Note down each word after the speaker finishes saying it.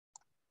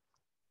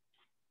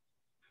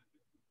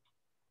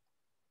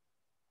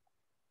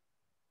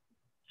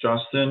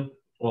Justin,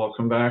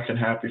 welcome back and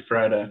happy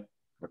Friday.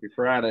 Happy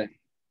Friday.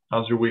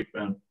 How's your week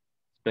been?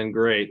 It's been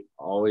great.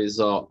 Always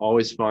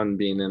fun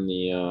being in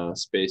the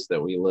space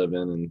that we live in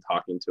and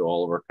talking to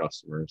all of our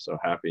customers. So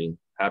happy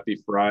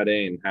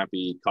Friday and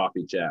happy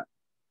coffee chat.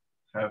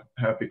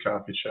 Happy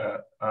coffee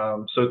chat.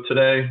 So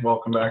today,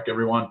 welcome back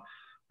everyone.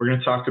 We're going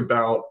to talk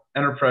about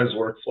enterprise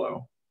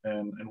workflow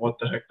and what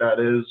the heck that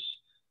is,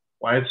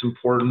 why it's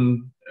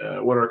important,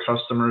 what our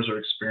customers are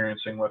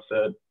experiencing with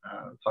it,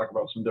 talk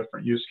about some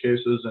different use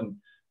cases and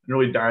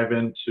really dive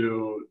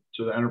into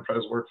the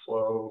enterprise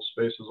workflow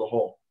space as a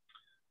whole.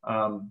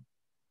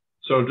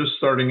 So just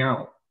starting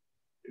out,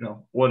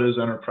 what is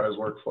enterprise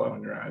workflow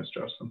in your eyes,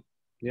 Justin?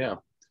 Yeah,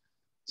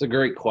 it's a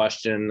great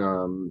question.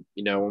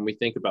 When we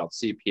think about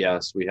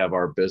CPS, we have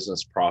our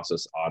business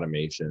process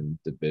automation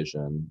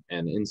division.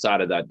 And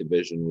inside of that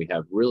division, we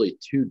have really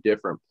two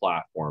different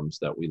platforms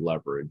that we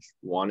leverage.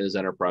 One is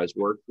enterprise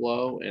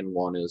workflow and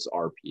one is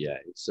RPA.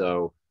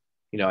 So,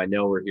 I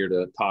know we're here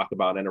to talk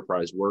about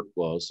enterprise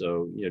workflow.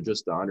 So,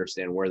 just to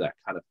understand where that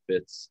kind of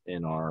fits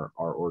in our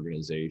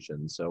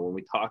organization. So when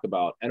we talk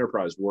about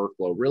enterprise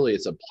workflow, really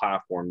it's a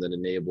platform that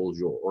enables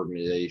your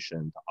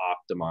organization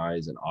to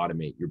optimize and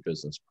automate your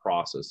business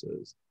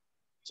processes.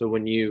 So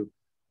when you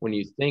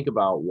think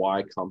about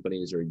why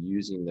companies are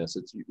using this,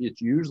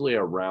 it's usually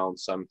around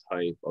some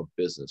type of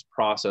business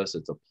process.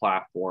 It's a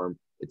platform.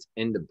 It's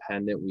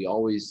independent. We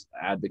always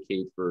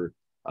advocate for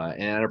an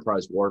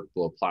enterprise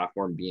workflow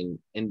platform being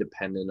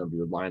independent of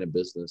your line of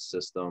business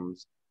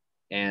systems.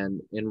 And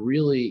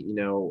really,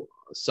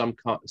 some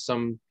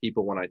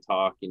people, when I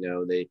talk,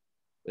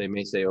 they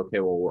may say, okay,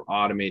 well, we're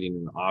automating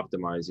and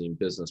optimizing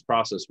business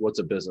process. What's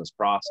a business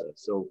process?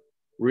 So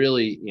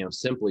really,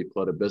 simply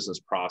put, a business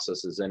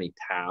process is any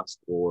task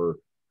or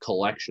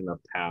collection of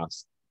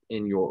tasks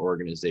in your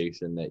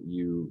organization that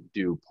you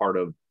do part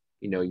of,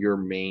 your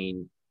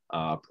main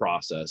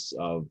process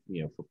of,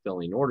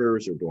 fulfilling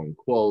orders or doing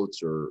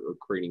quotes or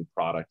creating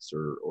products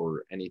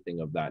or anything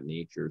of that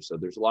nature. So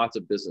there's lots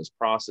of business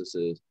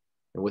processes.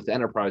 And with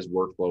enterprise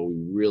workflow, we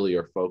really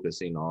are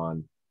focusing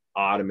on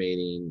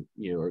automating,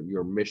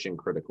 your mission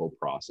critical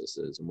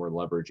processes, and we're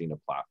leveraging a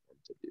platform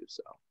to do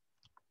so.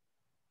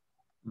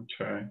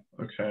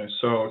 Okay.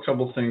 So a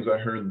couple of things I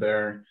heard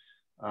there,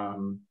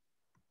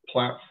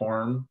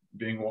 platform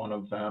being one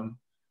of them,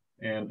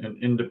 and an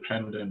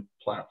independent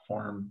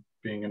platform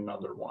being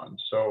another one.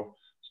 So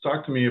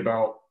talk to me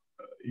about,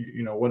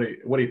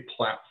 what a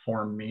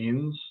platform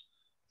means,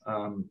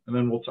 and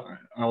then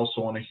I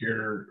also want to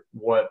hear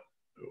what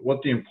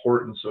the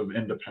importance of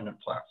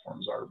independent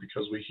platforms are,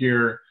 because we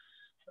hear,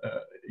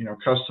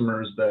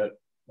 customers that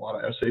a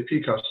lot of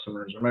SAP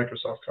customers or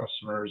Microsoft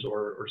customers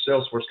or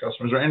Salesforce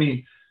customers or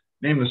any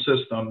name the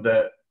system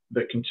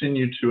that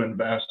continue to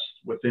invest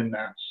within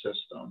that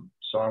system.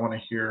 So I want to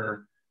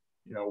hear,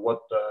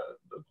 what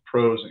the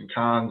pros and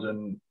cons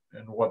and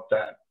what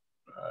that,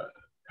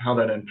 how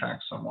that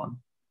impacts someone.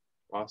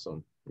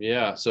 Awesome.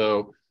 Yeah.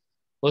 So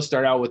let's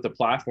start out with the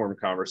platform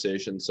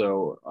conversation.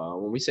 So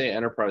when we say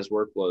enterprise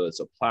workflow, that's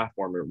a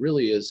platform. It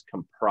really is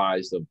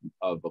comprised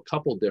of a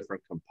couple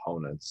different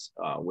components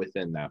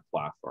within that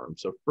platform.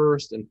 So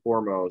first and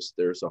foremost,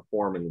 there's a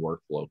form and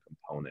workflow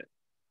component.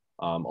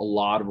 A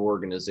lot of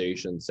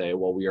organizations say,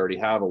 well, we already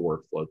have a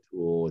workflow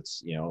tool.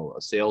 It's, a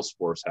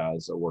Salesforce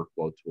has a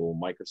workflow tool.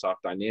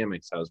 Microsoft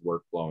Dynamics has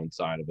workflow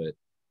inside of it.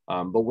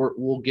 But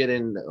we'll get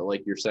in,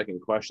 like your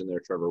second question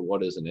there, Trevor,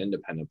 what is an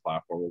independent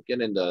platform? We'll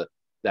get into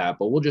that,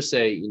 but we'll just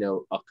say,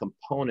 a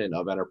component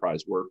of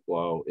enterprise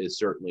workflow is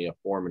certainly a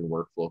form and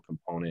workflow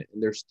component.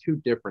 And there's two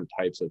different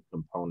types of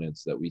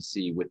components that we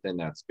see within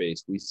that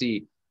space. We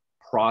see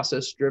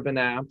process-driven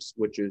apps,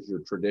 which is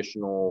your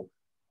traditional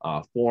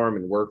form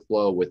and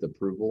workflow with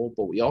approval,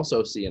 but we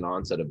also see an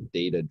onset of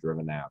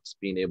data-driven apps,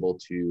 being able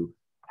to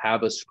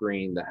have a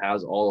screen that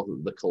has all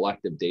of the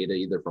collective data,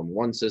 either from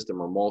one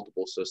system or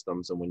multiple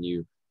systems. And when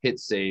you hit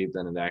save,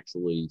 then it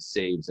actually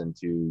saves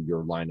into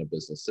your line of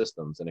business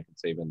systems, and it can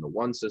save into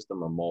one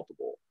system or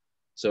multiple.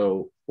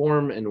 So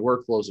form and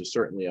workflows are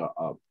certainly a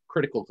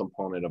critical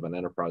component of an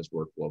enterprise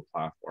workflow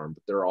platform,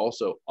 but there are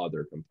also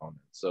other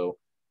components. So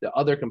the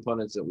other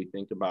components that we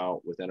think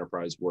about with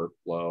enterprise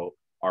workflow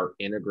are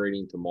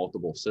integrating to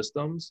multiple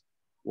systems,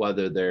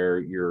 whether they're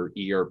your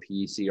ERP,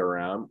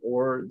 CRM,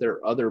 or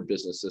they're other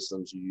business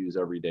systems you use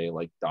every day,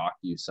 like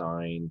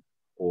DocuSign,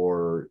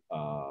 or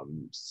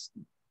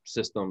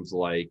systems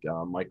like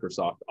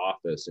Microsoft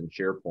Office and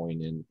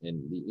SharePoint and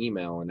the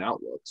email and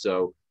Outlook.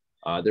 So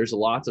there's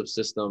lots of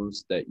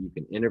systems that you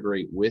can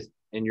integrate with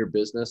in your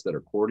business that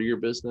are core to your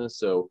business.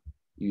 So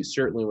you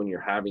certainly, when you're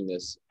having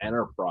this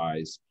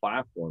enterprise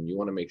platform, you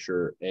want to make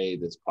sure,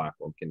 this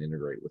platform can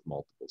integrate with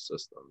multiple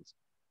systems.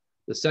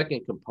 The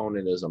second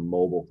component is a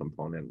mobile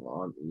component.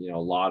 A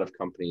lot of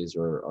companies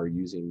are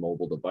using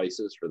mobile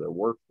devices for their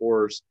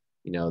workforce.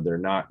 They're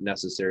not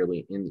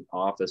necessarily in the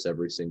office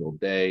every single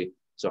day.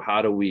 So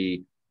how do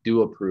we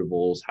do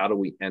approvals? How do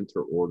we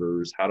enter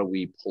orders? How do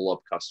we pull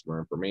up customer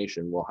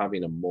information? Well,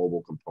 having a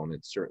mobile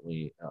component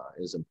certainly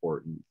is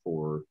important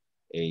for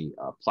a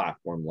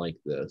platform like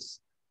this.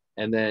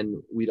 And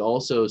then we'd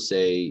also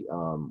say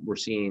we're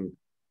seeing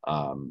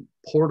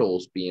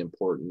portals be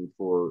important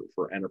for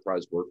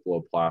enterprise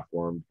workflow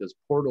platform, because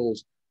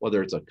portals,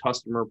 whether it's a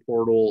customer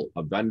portal,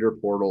 a vendor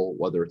portal,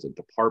 whether it's a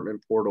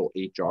department portal,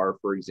 HR,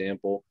 for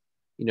example,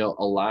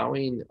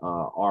 allowing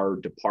our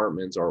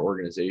departments, our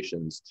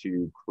organizations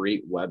to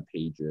create web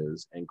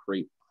pages and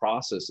create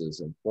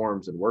processes and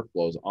forms and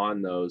workflows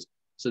on those,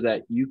 so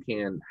that you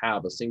can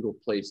have a single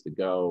place to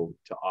go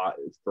to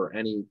for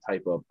any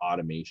type of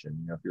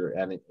automation. If you're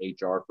at an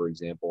HR, for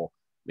example,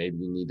 maybe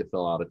you need to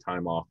fill out a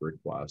time off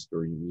request,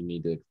 or you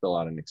need to fill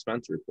out an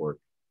expense report.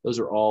 Those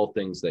are all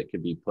things that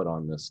could be put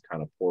on this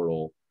kind of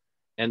portal.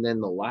 And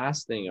then the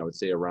last thing I would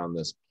say around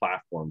this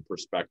platform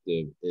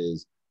perspective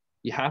is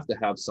you have to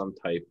have some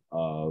type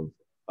of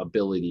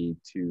ability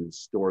to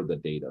store the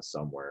data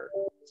somewhere.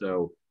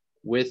 So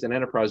with an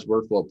enterprise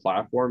workflow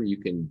platform, you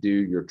can do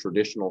your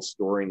traditional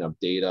storing of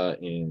data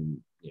in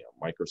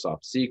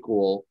Microsoft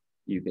SQL.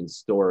 You can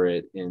store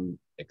it in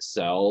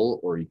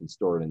Excel, or you can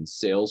store it in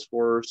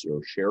Salesforce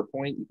or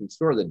SharePoint. You can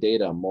store the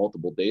data in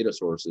multiple data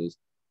sources.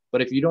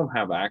 But if you don't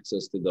have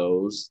access to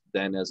those,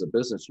 then as a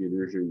business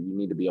user, you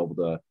need to be able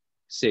to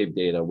save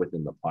data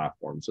within the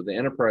platform. So the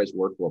enterprise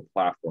workflow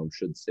platform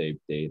should save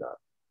data.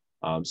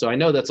 So I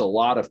know that's a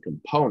lot of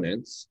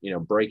components,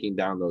 breaking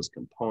down those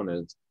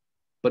components,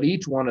 but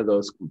each one of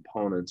those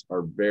components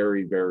are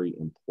very, very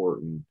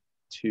important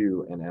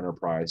to an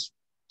enterprise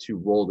to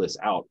roll this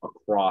out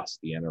across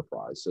the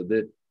enterprise. So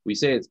that we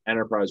say it's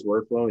enterprise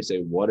workflow. We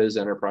say, what is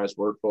enterprise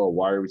workflow?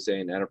 Why are we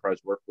saying enterprise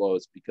workflow?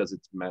 It's because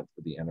it's meant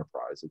for the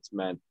enterprise. It's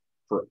meant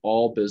for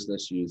all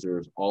business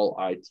users, all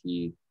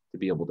IT, to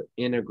be able to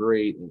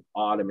integrate and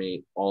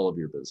automate all of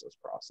your business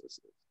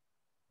processes.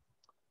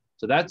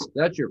 So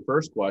that's your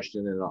first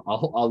question, and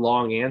a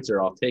long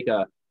answer. I'll take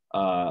a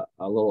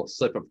little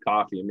sip of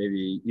coffee, and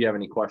maybe you have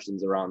any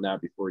questions around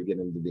that before we get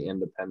into the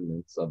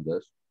independence of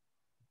this.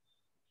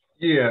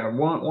 Yeah,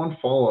 one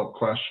follow-up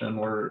question.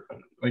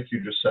 Like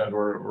you just said,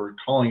 we're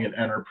calling it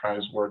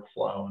enterprise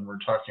workflow, and we're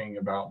talking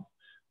about,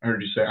 I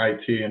heard you say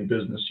IT and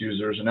business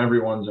users, and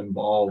everyone's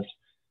involved.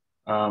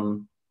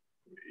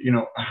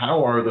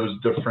 How are those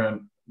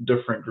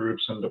different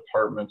groups and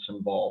departments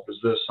involved? Is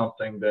this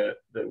something that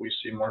we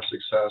see more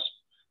success,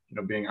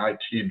 being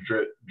IT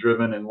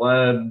driven and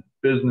led,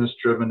 business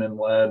driven and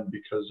led?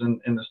 Because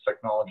in this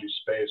technology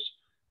space,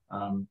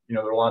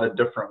 there are a lot of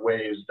different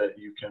ways that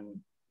you can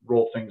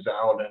roll things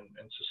out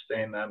and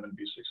sustain them and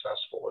be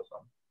successful with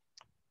them.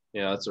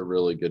 Yeah, that's a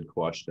really good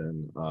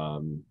question.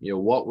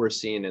 What we're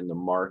seeing in the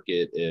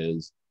market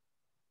is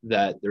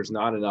that there's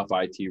not enough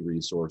IT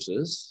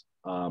resources.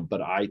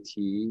 But IT,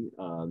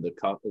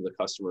 the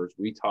customers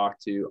we talk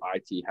to,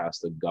 IT has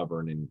to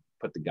govern and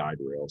put the guide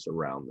rails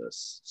around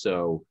this.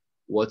 So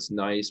what's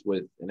nice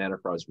with an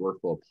enterprise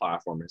workflow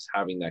platform is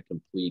having that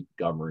complete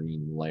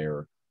governing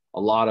layer.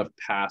 A lot of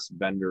past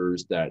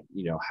vendors that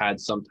had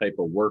some type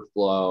of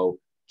workflow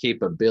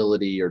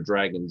capability or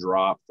drag and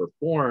drop for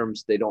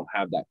forms, they don't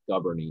have that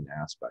governing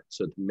aspect.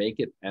 So to make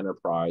it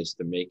enterprise,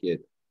 to make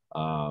it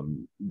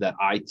that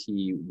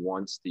IT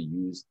wants to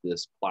use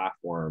this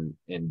platform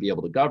and be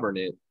able to govern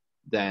it,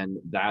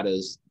 then that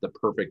is the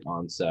perfect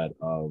onset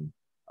of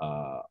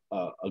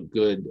a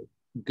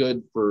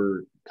good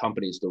for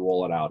companies to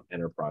roll it out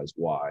enterprise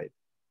wide.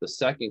 The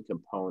second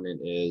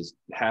component is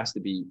it has to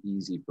be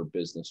easy for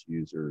business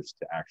users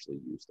to actually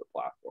use the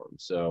platform.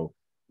 So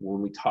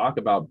when we talk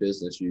about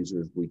business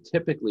users, we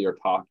typically are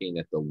talking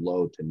at the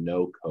low to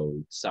no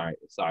code side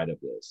of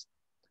this.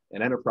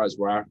 An enterprise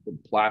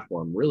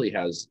platform really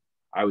has,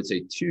 I would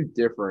say, two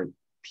different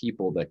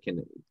people that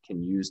can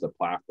use the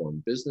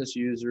platform: business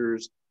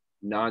users,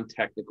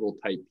 non-technical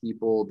type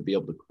people to be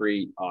able to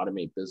create,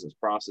 automate business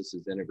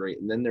processes, integrate.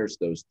 And then there's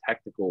those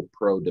technical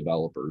pro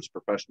developers,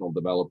 professional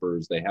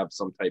developers. They have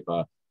some type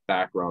of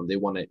background. They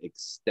want to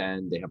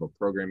extend, they have a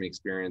programming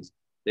experience.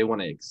 They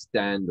want to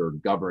extend or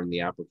govern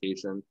the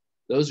application.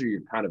 Those are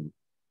your kind of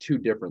two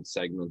different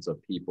segments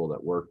of people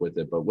that work with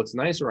it. But what's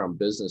nice around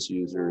business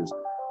users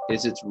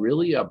is it's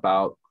really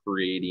about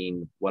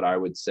creating what I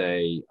would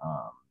say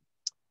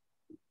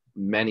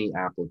many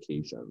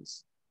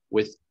applications.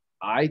 With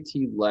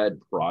IT-led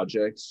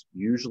projects,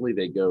 usually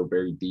they go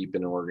very deep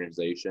in an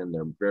organization.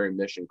 They're very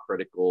mission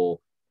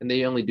critical, and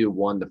they only do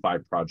 1 to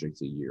 5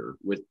 projects a year.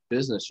 With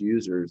business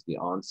users, the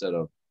onset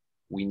of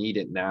we need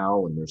it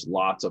now, and there's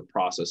lots of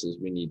processes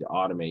we need to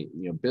automate.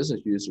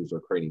 Business users are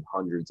creating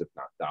hundreds, if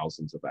not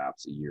thousands, of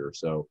apps a year.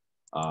 So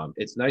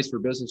it's nice for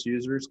business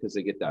users because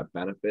they get that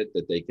benefit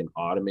that they can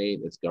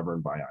automate. It's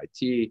governed by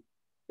IT.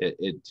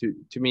 It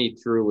to me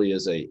truly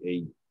is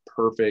a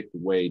perfect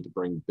way to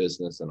bring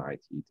business and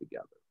IT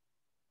together.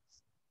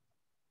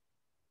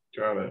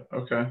 Got it.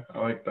 Okay, I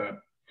like that.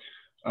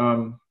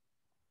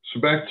 So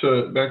back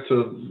to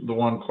the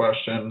one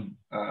question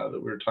that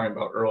we were talking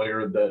about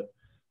earlier that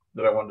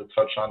I wanted to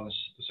touch on, this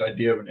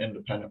idea of an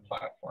independent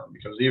platform,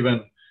 because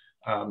even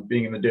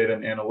being in the data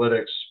and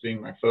analytics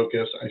being my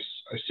focus,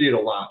 I see it a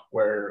lot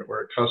where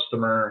a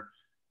customer,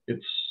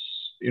 it's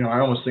I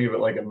almost think of it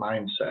like a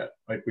mindset.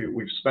 Like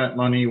we've spent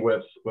money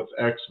with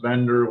X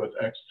vendor, with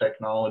X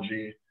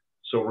technology,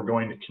 so we're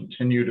going to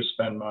continue to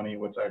spend money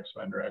with X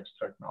vendor, X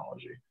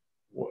technology.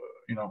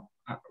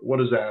 What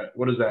does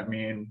that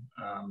mean?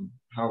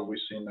 How have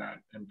we seen that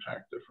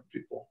impact different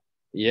people?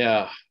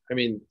 Yeah, I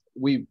mean,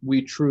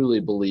 we truly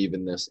believe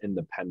in this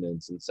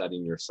independence and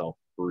setting yourself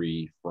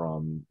free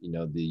from,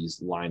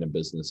 these line of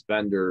business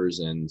vendors.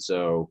 And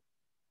so,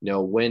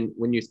 when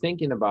you're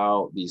thinking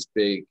about these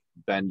big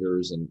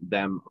vendors and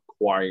them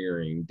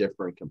acquiring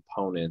different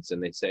components,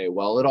 and they say,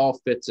 well, it all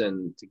fits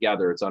in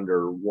together, it's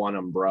under one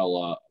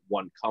umbrella,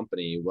 one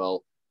company.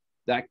 Well,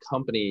 that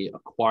company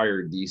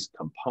acquired these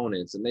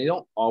components and they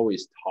don't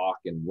always talk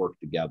and work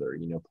together,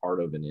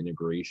 part of an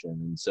integration.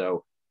 And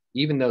so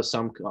even though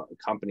some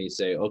companies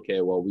say,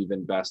 okay, well, we've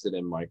invested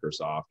in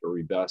Microsoft or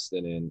we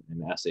invested in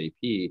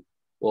SAP,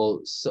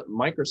 well,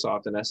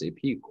 Microsoft and SAP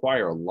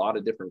acquire a lot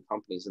of different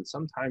companies, and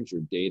sometimes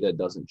your data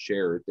doesn't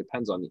share. It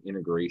depends on the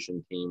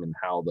integration team and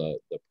how the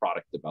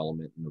product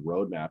development and the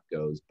roadmap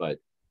goes. But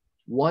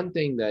one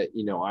thing that,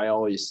 I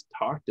always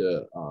talk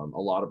to a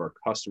lot of our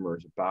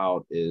customers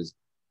about is,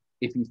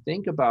 if you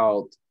think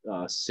about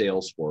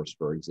Salesforce,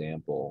 for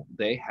example,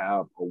 they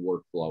have a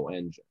workflow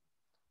engine.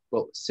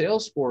 Well,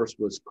 Salesforce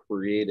was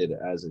created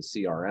as a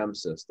CRM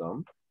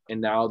system, and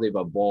now they've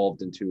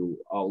evolved into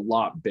a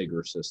lot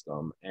bigger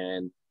system.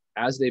 And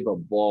as they've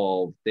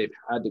evolved, they've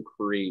had to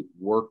create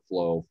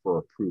workflow for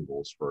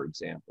approvals, for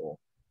example.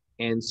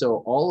 And so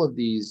all of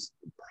these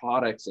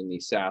products and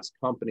these SaaS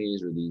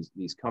companies, or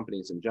these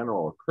companies in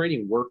general, are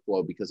creating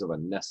workflow because of a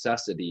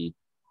necessity,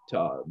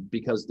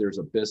 because there's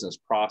a business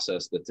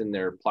process that's in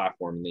their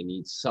platform and they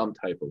need some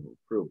type of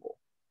approval.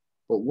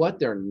 But what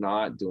they're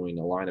not doing,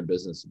 a line of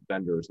business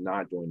vendor is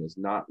not doing, is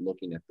not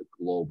looking at the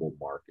global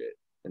market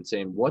and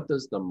saying, what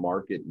does the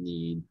market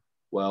need?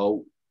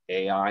 Well,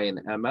 AI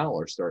and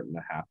ML are starting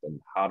to happen.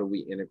 How do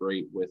we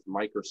integrate with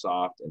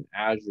Microsoft and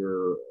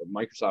Azure,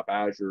 Microsoft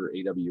Azure,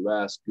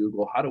 AWS,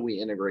 Google? How do we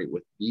integrate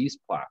with these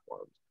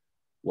platforms?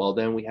 Well,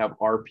 then we have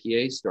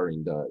RPA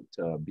starting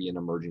to be an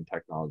emerging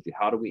technology.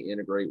 How do we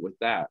integrate with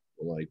that?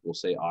 Like we'll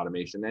say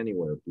Automation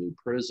Anywhere, Blue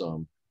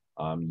Prism,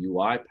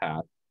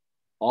 UiPath,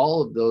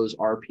 all of those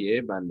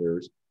RPA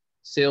vendors,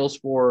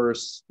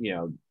 Salesforce,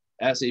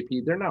 SAP,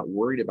 they're not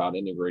worried about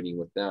integrating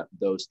with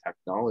those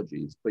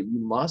technologies, but you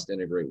must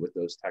integrate with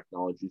those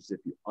technologies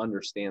if you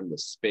understand the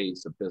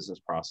space of business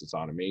process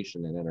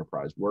automation and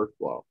enterprise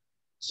workflow.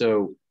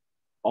 So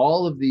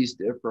all of these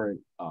different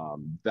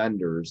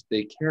vendors,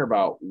 they care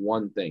about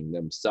one thing,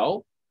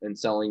 themselves, and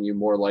selling you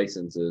more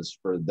licenses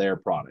for their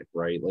product,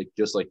 right? Like,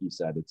 just like you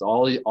said, it's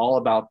all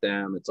about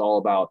them. It's all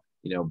about,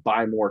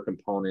 buy more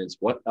components.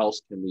 What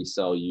else can we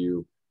sell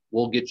you?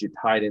 We'll get you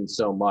tied in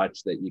so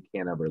much that you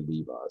can't ever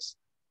leave us.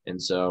 And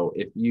so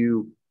if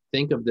you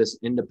think of this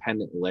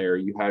independent layer,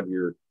 you have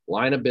your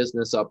line of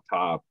business up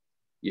top,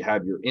 you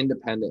have your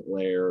independent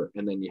layer,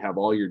 and then you have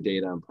all your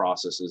data and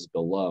processes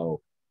below.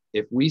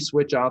 If we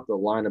switch out the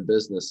line of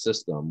business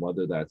system,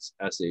 whether that's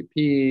SAP,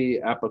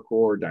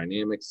 Epicor,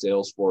 Dynamics,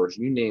 Salesforce,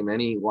 you name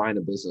any line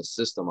of business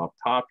system up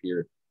top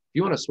here, if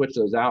you want to switch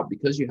those out,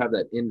 because you have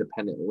that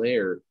independent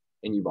layer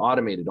and you've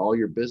automated all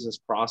your business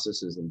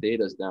processes and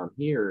data's down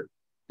here,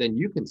 then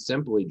you can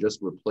simply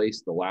just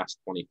replace the last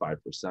 25%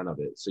 of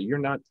it. So you're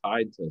not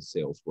tied to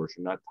Salesforce,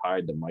 you're not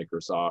tied to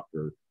Microsoft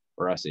or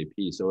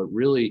SAP. So it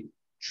really,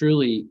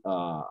 truly,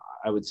 I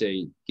would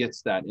say,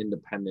 gets that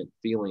independent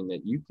feeling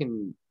that you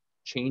can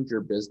change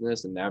your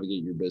business and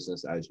navigate your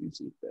business as you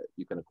see fit.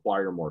 You can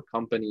acquire more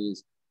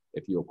companies.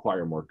 If you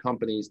acquire more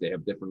companies, they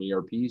have different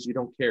ERPs, you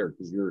don't care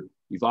because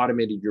you've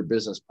automated your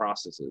business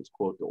processes,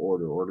 quote to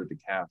order, order to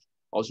cash.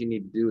 All you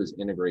need to do is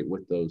integrate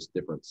with those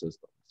different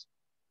systems.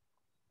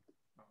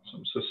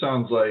 Awesome. So it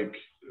sounds like,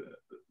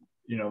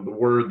 the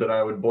word that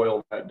I would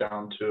boil that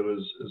down to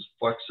is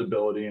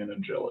flexibility and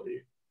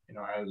agility.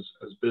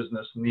 As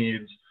business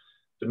needs,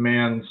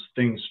 demands,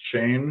 things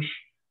change.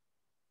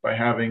 By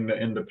having the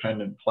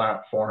independent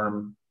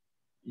platform,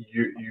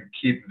 you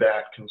keep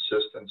that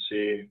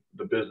consistency.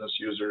 The business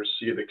users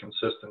see the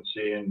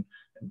consistency, and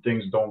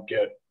things don't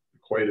get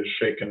quite as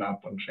shaken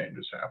up when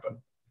changes happen.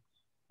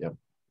 Yep,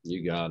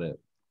 you got it.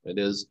 It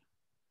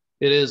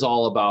is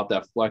all about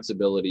that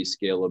flexibility,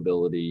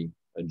 scalability,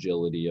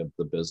 agility of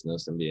the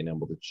business and being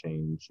able to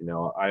change.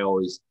 I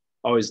always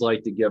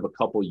like to give a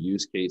couple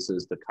use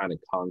cases to kind of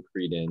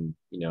concrete in,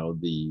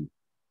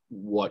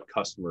 what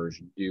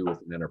customers do with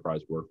an enterprise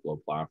workflow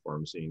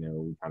platform. So,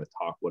 we kind of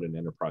talk what an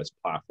enterprise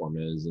platform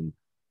is. And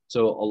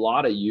so a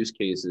lot of use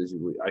cases,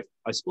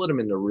 I split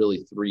them into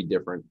really 3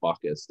 different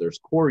buckets. There's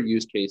core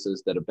use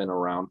cases that have been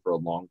around for a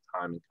long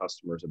time and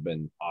customers have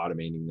been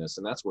automating this.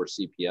 And that's where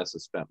CPS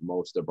has spent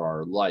most of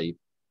our life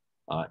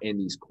in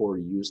these core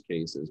use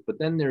cases. But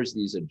then there's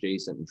these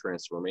adjacent and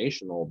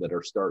transformational that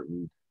are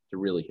starting to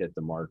really hit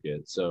the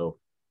market. So,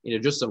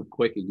 just some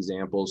quick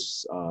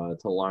examples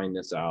to line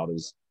this out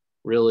is,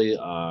 really,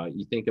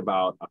 you think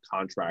about a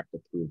contract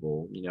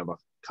approval, a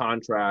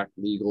contract,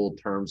 legal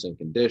terms and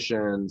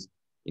conditions,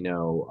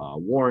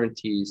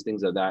 warranties,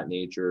 things of that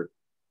nature.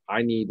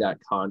 I need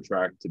that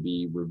contract to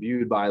be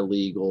reviewed by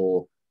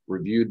legal,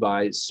 reviewed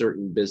by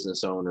certain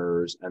business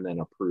owners, and then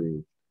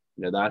approved.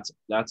 That's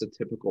a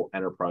typical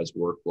enterprise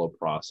workflow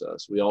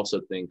process. We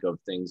also think of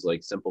things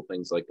like simple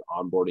things like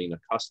onboarding a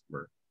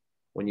customer.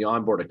 When you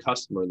onboard a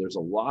customer, there's a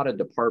lot of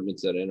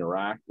departments that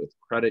interact with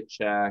credit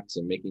checks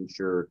and making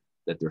sure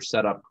that they're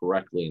set up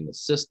correctly in the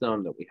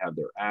system, that we have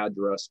their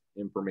address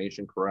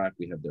information correct,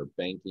 we have their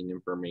banking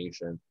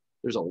information.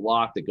 There's a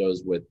lot that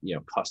goes with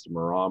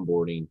customer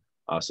onboarding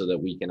so that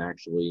we can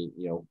actually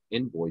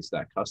invoice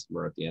that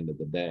customer at the end of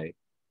the day.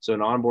 So an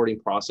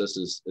onboarding process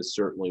is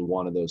certainly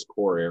one of those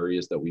core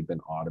areas that we've been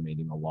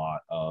automating a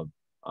lot of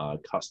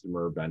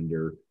customer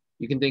vendor.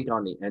 You can think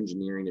on the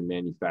engineering and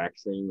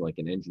manufacturing, like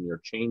an engineer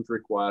change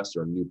request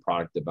or new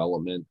product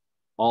development.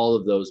 All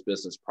of those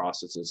business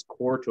processes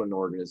core to an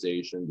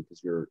organization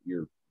because you're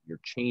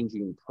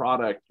changing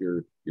product,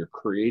 you're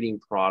creating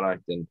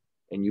product, and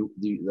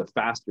the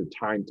faster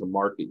time to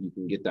market you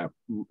can get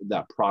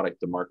that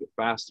product to market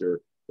faster,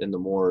 then the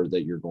more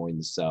that you're going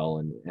to sell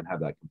and have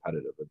that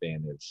competitive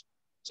advantage.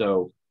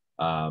 So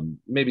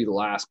maybe the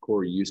last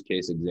core use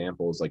case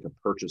example is like a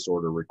purchase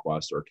order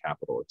request or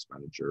capital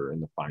expenditure in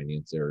the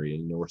finance area.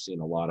 We're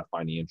seeing a lot of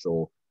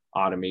financial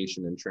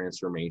automation and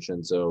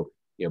transformation. So,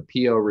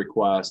 PO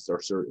requests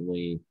are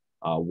certainly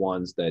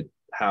ones that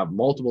have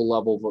multiple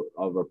levels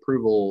of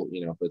approval.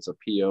 If it's a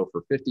PO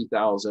for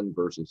 50,000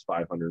 versus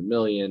 500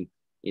 million,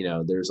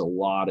 there's a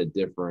lot of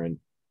different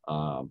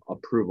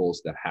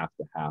approvals that have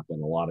to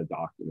happen, a lot of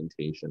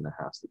documentation that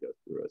has to go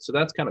through it. So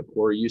that's kind of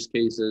core use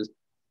cases.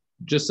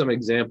 Just some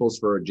examples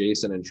for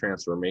adjacent and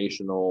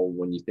transformational.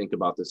 When you think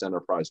about this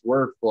enterprise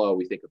workflow,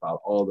 we think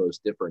about all those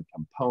different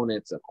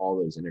components and all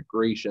those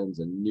integrations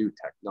and new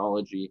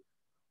technology.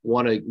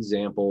 One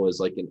example is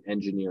like an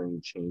engineering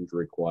change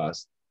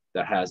request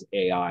that has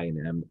AI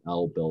and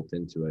ML built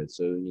into it.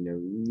 So,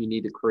 you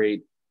need to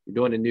create, you're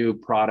doing a new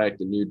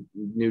product, a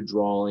new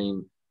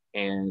drawing,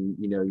 and,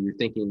 you're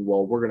thinking,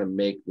 well, we're going to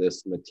make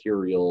this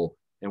material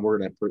and we're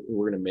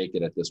going to make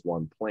it at this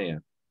one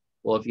plant.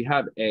 Well, if you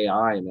have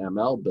AI and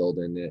ML built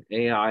in it,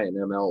 AI and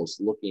ML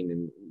is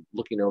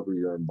looking over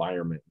your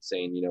environment and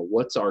saying,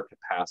 what's our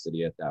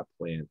capacity at that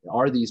plant?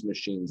 Are these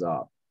machines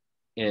up?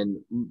 And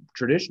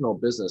traditional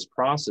business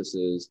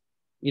processes,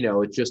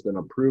 it's just an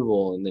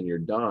approval and then you're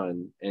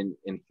done, and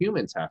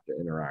humans have to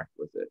interact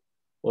with it.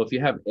 Well, if you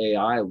have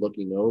AI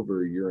looking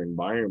over your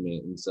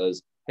environment and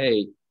says,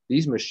 hey,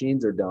 these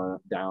machines are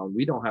down,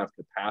 we don't have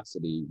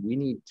capacity, we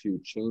need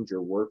to change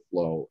your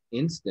workflow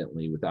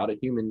instantly without a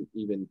human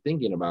even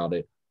thinking about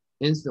it,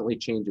 instantly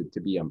change it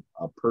to be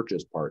a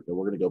purchase part, that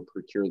we're going to go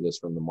procure this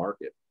from the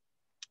market.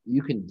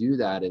 You can do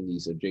that in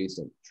these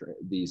adjacent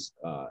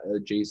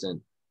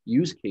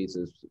use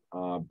cases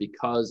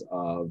because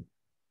of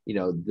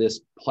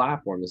this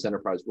platform, this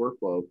enterprise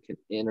workflow can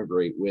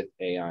integrate with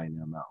AI and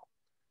ML.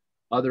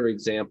 Other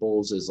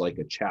examples is like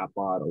a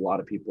chatbot. A lot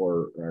of people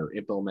are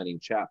implementing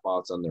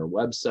chatbots on their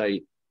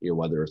website,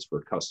 whether it's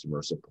for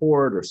customer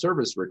support or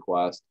service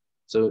requests.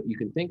 So you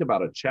can think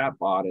about a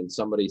chatbot and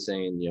somebody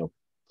saying,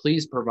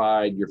 please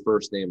provide your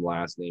first name,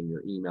 last name,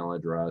 your email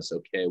address.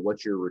 Okay,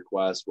 what's your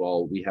request?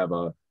 Well,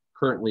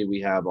 currently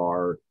we have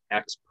our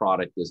X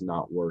product is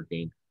not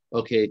working.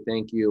 Okay,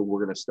 thank you.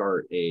 We're going to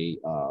start a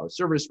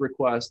service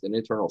request, an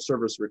internal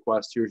service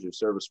request. Here's your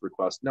service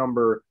request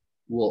number.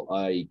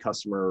 A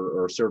customer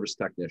or service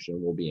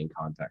technician will be in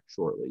contact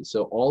shortly.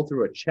 So all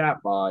through a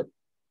chatbot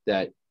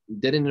that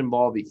didn't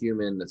involve a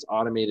human, that's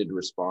automated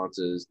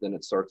responses, then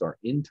it starts our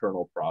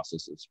internal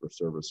processes for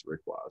service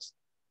requests.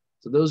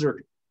 So those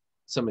are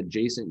some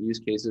adjacent use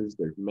cases.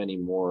 There's many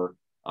more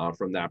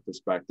from that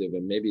perspective.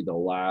 And maybe the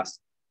last,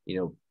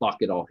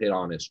 bucket I'll hit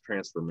on is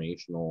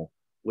transformational,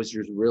 which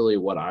is really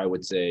what I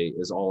would say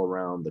is all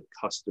around the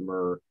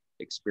customer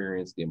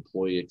experience, the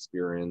employee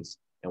experience,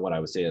 and what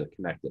I would say a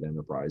connected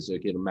enterprise. So you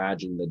can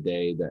imagine the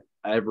day that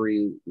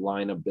every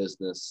line of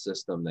business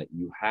system that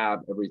you have,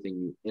 everything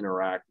you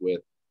interact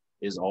with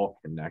is all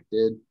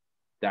connected.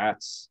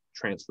 That's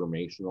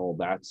transformational.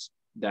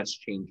 That's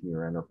changing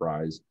your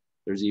enterprise.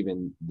 There's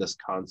even this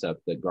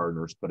concept that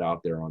Gartner's put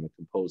out there on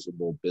a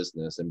composable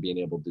business and being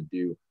able to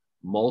do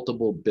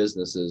multiple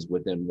businesses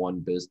within one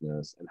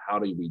business. And how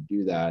do we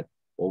do that?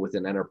 Well, with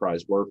an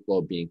enterprise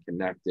workflow being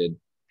connected,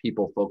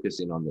 people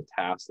focusing on the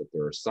tasks that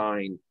they're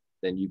assigned,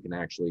 then you can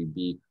actually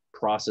be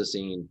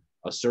processing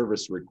a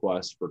service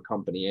request for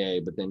company A,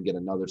 but then get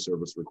another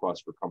service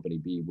request for company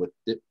B with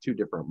two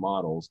different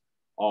models,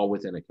 all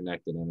within a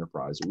connected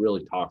enterprise. It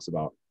really talks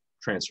about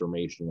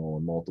transformational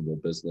and multiple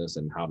business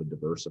and how to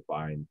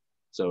diversify. And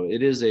so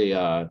it is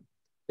a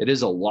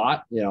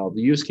lot, the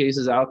use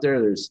cases out there.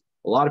 There's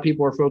a lot of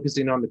people are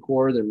focusing on the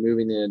core, they're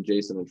moving in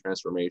adjacent and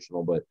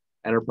transformational, but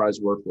enterprise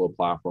workflow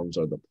platforms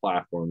are the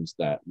platforms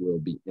that will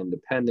be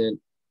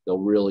independent. They'll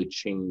really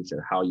change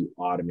how you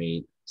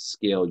automate,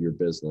 scale your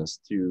business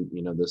to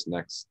this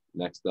next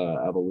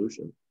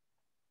evolution.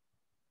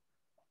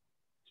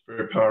 It's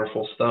very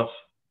powerful stuff.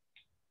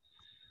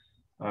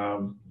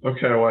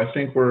 Okay, well, I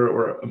think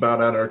we're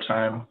about at our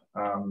time.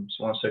 So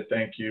I want to say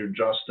thank you,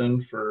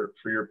 Justin, for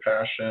your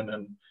passion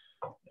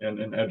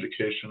and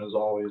education as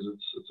always.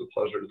 It's a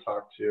pleasure to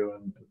talk to you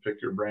and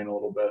pick your brain a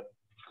little bit.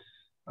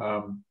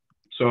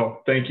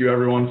 So thank you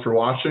everyone for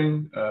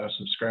watching.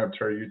 Subscribe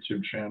to our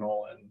YouTube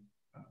channel, and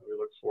we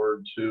look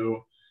forward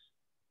to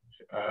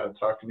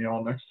talking to you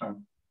all next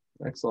time.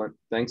 Excellent.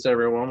 Thanks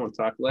everyone. We'll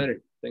talk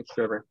later. Thanks,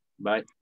 Trevor. Bye.